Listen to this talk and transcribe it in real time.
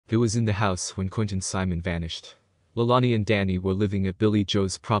It was in the house when Quinton Simon vanished. Leilani and Danny were living at Billie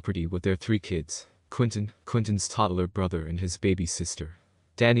Jo's property with their 3 kids, Quinton's toddler brother and his baby sister.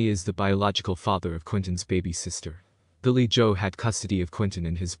 Danny is the biological father of Quinton's baby sister. Billie Jo had custody of Quinton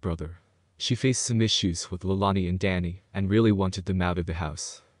and his brother. She faced some issues with Leilani and Danny and really wanted them out of the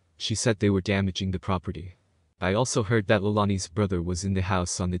house. She said they were damaging the property. I also heard that Leilani's brother was in the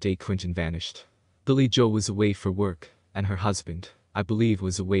house on the day Quinton vanished. Billie Jo was away for work, and her husband, I believe,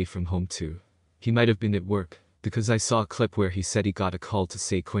 was away from home too. He might have been at work, because I saw a clip where he said he got a call to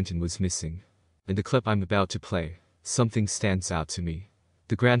say Quinton was missing. In the clip I'm about to play, something stands out to me.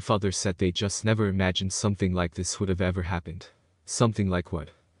 The grandfather said they just never imagined something like this would have ever happened. Something like what?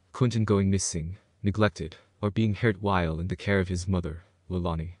 Quinton going missing, neglected, or being hurt while in the care of his mother,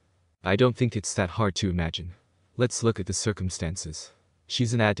 Leilani. I don't think it's that hard to imagine. Let's look at the circumstances.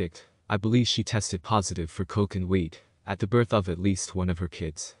 She's an addict. I believe she tested positive for coke and weed at the birth of at least one of her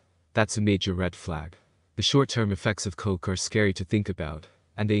kids. That's a major red flag. The short-term effects of coke are scary to think about,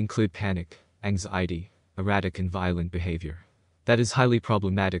 and they include panic, anxiety, erratic and violent behavior. That is highly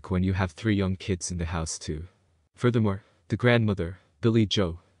problematic when you have 3 young kids in the house too. Furthermore, the grandmother, Billie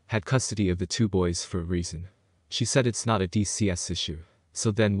Jo, had custody of the 2 boys for a reason. She said it's not a DCS issue. So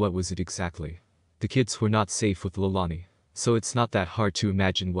then what was it exactly? The kids were not safe with Leilani, so it's not that hard to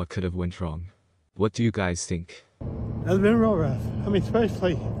imagine what could have went wrong. What do you guys think? That's been real rough. I mean,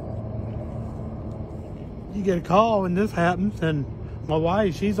 especially you get a call and this happens, and my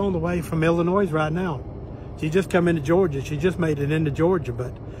wife, she's on the way from Illinois right now. She just come into Georgia. She just made it into Georgia,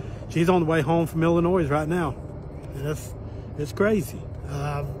 but she's on the way home from Illinois right now. And it's crazy.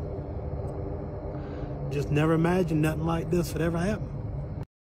 Just never imagined nothing like this would ever happen.